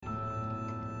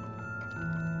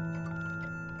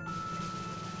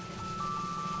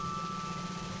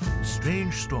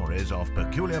strange stories of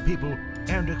peculiar people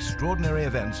and extraordinary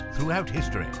events throughout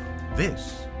history.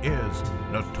 This is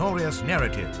Notorious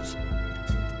Narratives.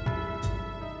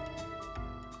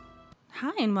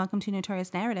 Hi, and welcome to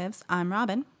Notorious Narratives. I'm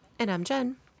Robin. And I'm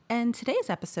Jen. And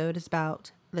today's episode is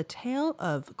about the tale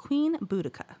of Queen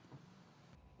Boudica.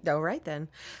 All right, then.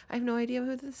 I have no idea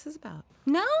who this is about.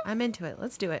 No? I'm into it.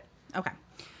 Let's do it. Okay.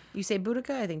 You say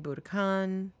Boudica, I think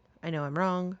Boudican. I know I'm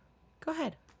wrong. Go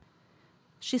ahead.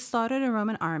 She slaughtered a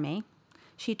Roman army.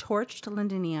 She torched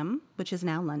Londinium, which is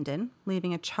now London,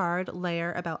 leaving a charred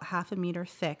layer about 1/2 meter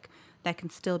thick that can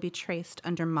still be traced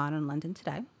under modern London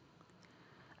today.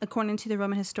 According to the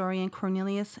Roman historian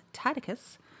Cornelius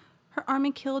Tacitus, her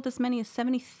army killed as many as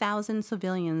 70,000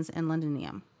 civilians in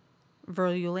Londinium.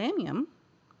 Verulamium,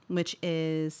 which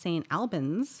is St.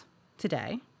 Albans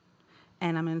today,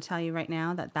 and I'm going to tell you right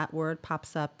now that that word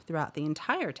pops up throughout the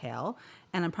entire tale,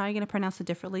 and I'm probably going to pronounce it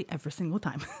differently every single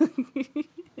time.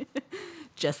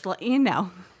 Just to let you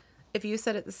know. If you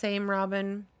said it the same,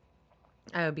 Robin,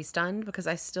 I would be stunned because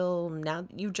now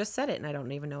you just said it and I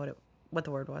don't even know what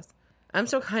the word was. I'm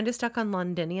still kind of stuck on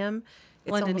Londinium.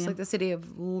 It's almost like the city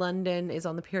of London is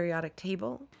on the periodic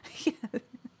table.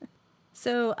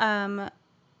 So,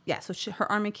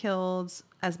 her army killed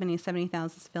as many as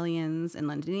 70,000 civilians in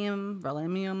Londinium,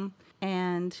 Verulamium,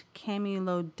 and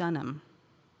Camulodunum,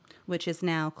 which is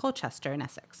now Colchester in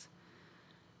Essex.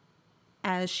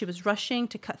 As she was rushing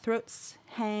to cut throats,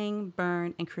 hang,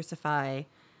 burn, and crucify,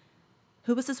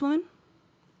 who was this woman?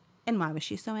 And why was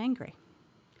she so angry?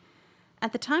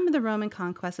 At the time of the Roman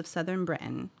conquest of southern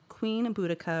Britain, Queen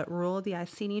Boudica ruled the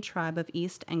Iceni tribe of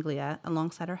East Anglia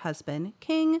alongside her husband,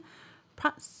 King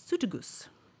Prasutagus.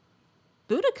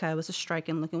 Boudica was a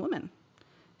striking-looking woman.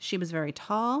 She was very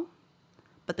tall,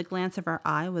 but the glance of her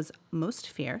eye was most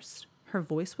fierce. Her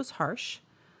voice was harsh.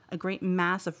 A great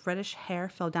mass of reddish hair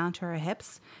fell down to her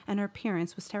hips, and her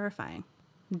appearance was terrifying.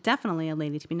 Definitely a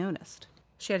lady to be noticed.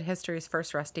 She had history's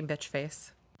first resting bitch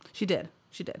face. She did.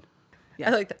 Yeah.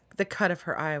 I like the cut of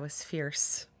her eye was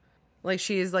fierce. Like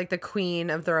she is like the queen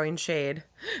of throwing shade.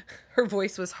 Her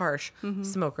voice was harsh. Mm-hmm.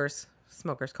 Smoker's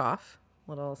cough.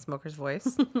 Little smoker's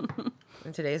voice.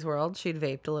 In today's world, she'd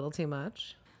vaped a little too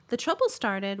much. The trouble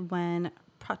started when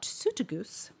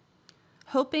Prasutagus,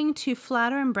 hoping to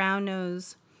flatter and brown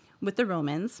nose with the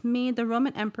Romans, made the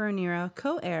Roman Emperor Nero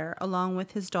co-heir along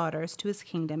with his daughters to his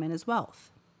kingdom and his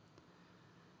wealth.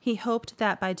 He hoped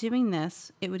that by doing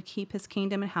this, it would keep his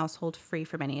kingdom and household free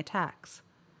from any attacks.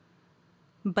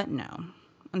 But no.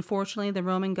 Unfortunately, the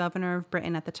Roman governor of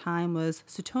Britain at the time was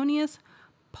Suetonius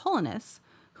Paulinus,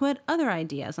 who had other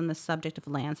ideas on the subject of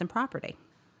lands and property.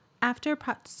 After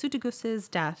Prasutagus'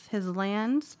 death, his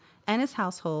lands and his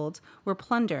household were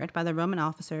plundered by the Roman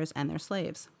officers and their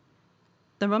slaves.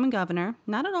 The Roman governor,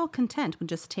 not at all content with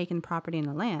just taking property and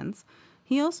the lands,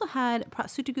 he also had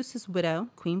Prasutagus' widow,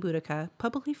 Queen Boudica,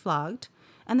 publicly flogged,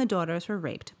 and the daughters were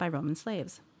raped by Roman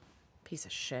slaves. Piece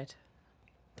of shit.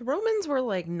 The Romans were,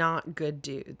 not good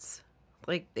dudes.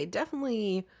 They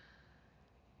definitely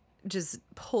just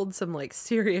pulled some,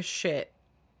 serious shit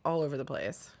all over the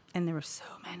place. And there were so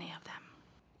many of them.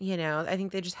 You know, I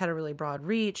think they just had a really broad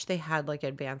reach. They had,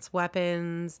 advanced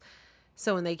weapons.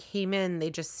 So when they came in,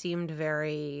 they just seemed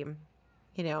very,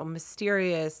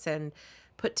 mysterious and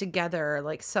put together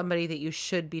like somebody that you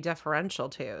should be deferential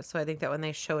to. So I think that when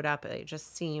they showed up, they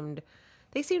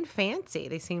seemed fancy.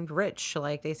 They seemed rich.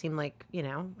 They seemed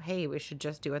hey, we should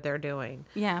just do what they're doing.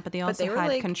 Yeah, but they also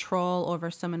had control over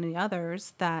so many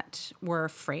others that were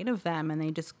afraid of them, and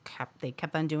they just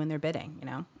kept on doing their bidding,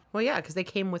 Well, yeah, because they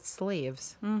came with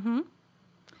slaves. Mm-hmm.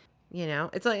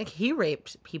 It's like he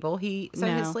raped people. He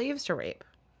sent his slaves to rape.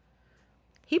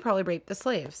 He probably raped the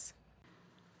slaves.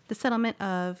 The settlement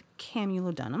of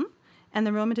Camulodunum and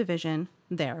the Roman division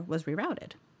there was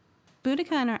rerouted.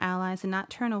 Boudica and her allies did not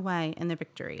turn away in their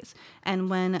victories, and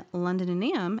when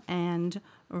Londinium and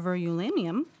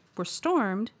Verulamium were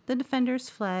stormed, the defenders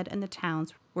fled and the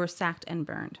towns were sacked and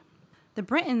burned. The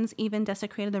Britons even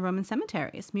desecrated the Roman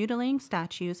cemeteries, mutilating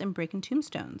statues and breaking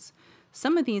tombstones.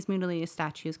 Some of these mutilated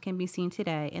statues can be seen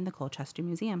today in the Colchester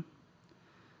Museum.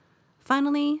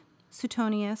 Finally,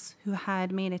 Suetonius, who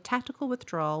had made a tactical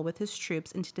withdrawal with his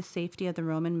troops into the safety of the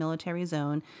Roman military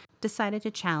zone, decided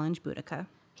to challenge Boudica.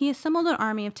 He assembled an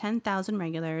army of 10,000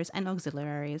 regulars and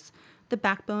auxiliaries, the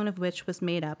backbone of which was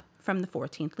made up from the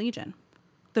 14th Legion.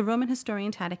 The Roman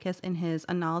historian Tacitus, in his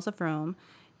Annals of Rome,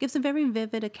 gives a very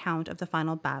vivid account of the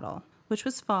final battle, which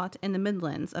was fought in the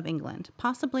Midlands of England,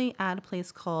 possibly at a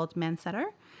place called Manchester,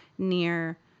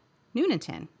 near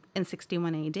Nuneaton, in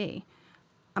 61 AD.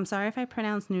 I'm sorry if I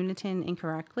pronounced Nuneaton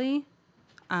incorrectly.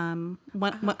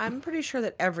 I'm pretty sure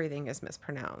that everything is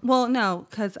mispronounced. Well, no,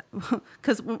 because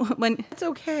when It's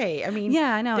okay. I mean,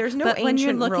 Yeah, I know. There's no But when you're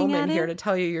ancient looking Roman at here it- to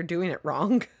tell you you're doing it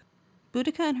wrong.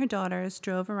 Boudica and her daughters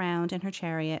drove around in her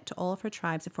chariot to all of her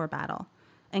tribes before battle,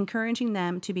 encouraging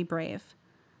them to be brave.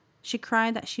 She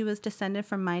cried that she was descended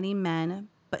from mighty men,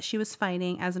 but she was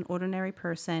fighting as an ordinary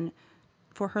person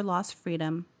for her lost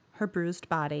freedom, her bruised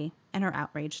body, and her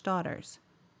outraged daughters.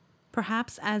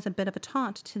 Perhaps as a bit of a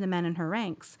taunt to the men in her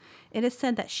ranks, it is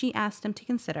said that she asked them to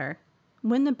consider,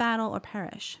 win the battle or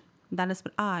perish. That is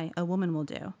what I, a woman, will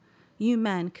do. You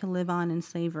men can live on in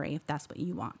slavery if that's what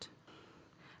you want.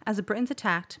 As the Britons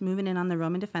attacked, moving in on the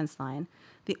Roman defense line,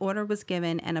 the order was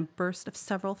given and a burst of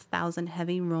several thousand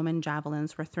heavy Roman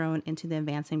javelins were thrown into the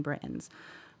advancing Britons,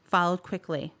 followed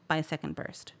quickly by a second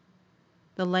burst.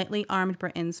 The lightly armed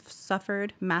Britons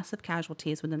suffered massive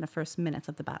casualties within the first minutes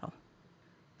of the battle.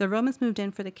 The Romans moved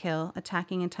in for the kill,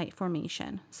 attacking in tight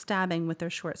formation, stabbing with their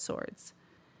short swords.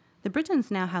 The Britons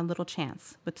now had little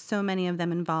chance. With so many of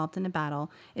them involved in the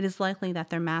battle, it is likely that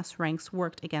their mass ranks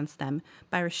worked against them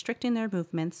by restricting their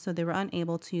movements so they were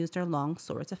unable to use their long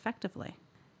swords effectively.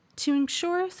 To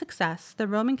ensure success, the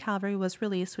Roman cavalry was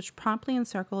released, which promptly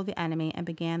encircled the enemy and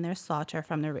began their slaughter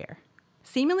from the rear.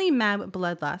 Seemingly mad with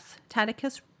bloodlust,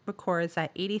 Tacitus records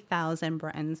that 80,000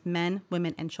 Britons, men,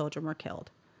 women, and children were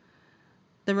killed.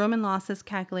 The Roman losses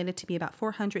calculated to be about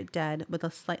 400 dead, with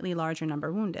a slightly larger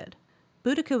number wounded.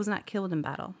 Boudica was not killed in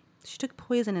battle. She took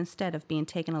poison instead of being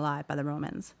taken alive by the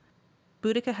Romans.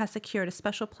 Boudica has secured a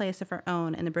special place of her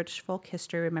own in the British folk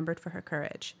history, remembered for her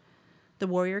courage. The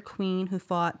warrior queen who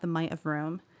fought the might of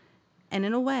Rome. And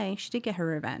in a way, she did get her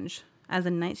revenge, as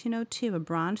in 1902 a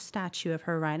bronze statue of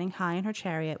her riding high in her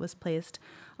chariot was placed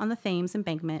on the Thames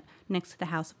embankment next to the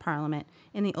House of Parliament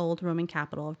in the old Roman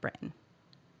capital of Britain.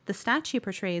 The statue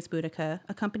portrays Boudica,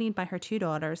 accompanied by her two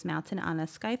daughters, mounted on a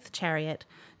scythe chariot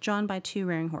drawn by two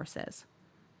rearing horses.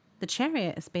 The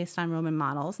chariot is based on Roman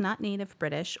models, not native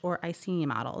British or Iceni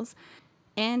models,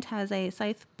 and has a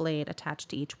scythe blade attached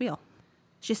to each wheel.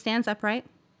 She stands upright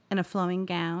in a flowing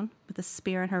gown, with a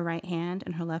spear in her right hand,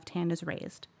 and her left hand is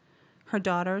raised. Her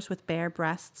daughters, with bare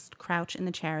breasts, crouch in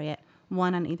the chariot,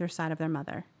 one on either side of their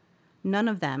mother. None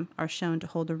of them are shown to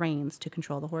hold the reins to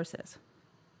control the horses.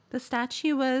 The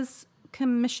statue was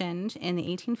commissioned in the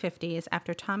 1850s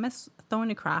after Thomas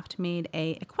Thornycroft made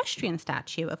an equestrian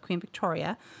statue of Queen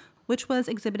Victoria, which was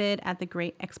exhibited at the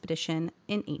Great Expedition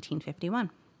in 1851.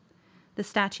 The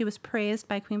statue was praised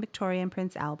by Queen Victoria and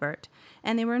Prince Albert,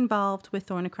 and they were involved with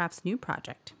Thornycroft's new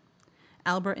project.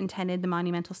 Albert intended the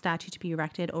monumental statue to be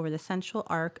erected over the central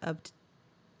arc of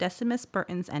Decimus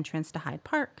Burton's entrance to Hyde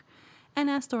Park, and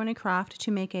asked Thornycroft to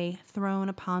make a throne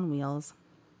upon wheels.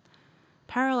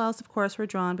 Parallels, of course, were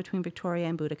drawn between Victoria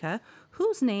and Boudica,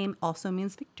 whose name also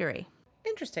means victory.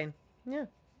 Interesting. Yeah.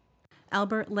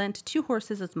 Albert lent two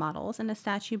horses as models, and the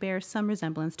statue bears some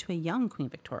resemblance to a young Queen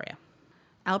Victoria.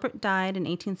 Albert died in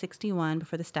 1861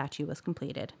 before the statue was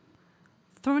completed.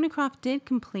 Thornycroft did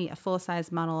complete a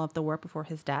full-size model of the work before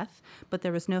his death, but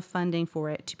there was no funding for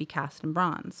it to be cast in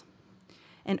bronze.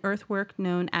 An earthwork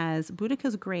known as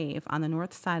Boudica's grave on the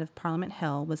north side of Parliament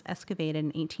Hill was excavated in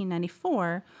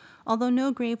 1894, although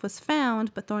no grave was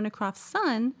found, but Thornycroft's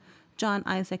son, John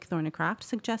Isaac Thornycroft,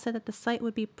 suggested that the site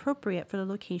would be appropriate for the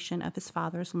location of his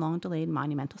father's long-delayed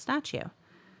monumental statue.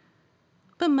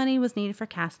 But money was needed for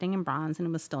casting in bronze, and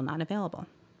it was still not available.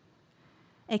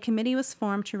 A committee was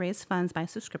formed to raise funds by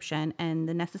subscription, and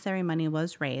the necessary money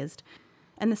was raised,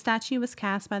 and the statue was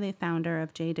cast by the founder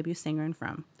of J.W. Singer and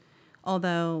Frome,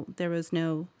 although there was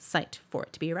no site for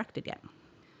it to be erected yet.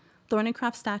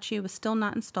 Thornycroft's statue was still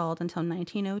not installed until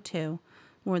 1902,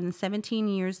 more than 17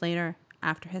 years later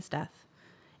after his death.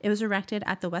 It was erected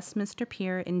at the Westminster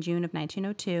Pier in June of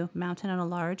 1902, mounted on a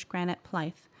large granite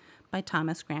plithe by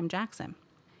Thomas Graham Jackson.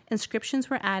 Inscriptions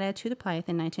were added to the plithe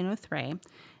in 1903,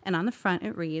 and on the front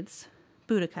it reads,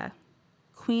 Boudica,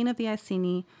 Queen of the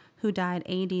Iceni, who died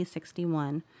AD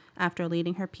 61 after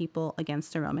leading her people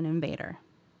against a Roman invader.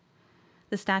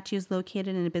 The statue is located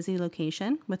in a busy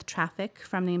location with traffic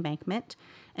from the embankment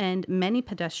and many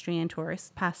pedestrian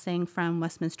tourists passing from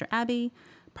Westminster Abbey,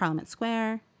 Parliament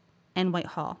Square, and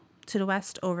Whitehall, to the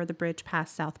west over the bridge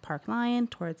past South Park Lion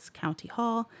towards County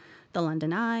Hall, the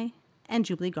London Eye, and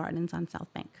Jubilee Gardens on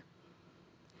South Bank.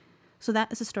 So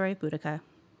that is the story of Boudica,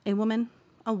 a woman,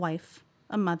 a wife,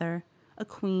 a mother, a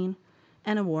queen,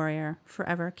 and a warrior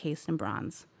forever cased in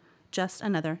bronze. Just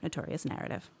another notorious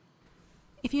narrative.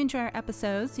 If you enjoy our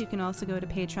episodes, you can also go to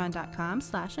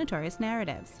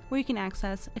patreon.com/notoriousnarratives, where you can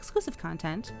access exclusive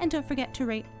content, and don't forget to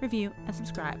rate, review, and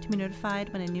subscribe to be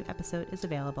notified when a new episode is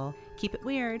available. Keep it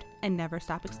weird and never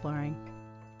stop exploring.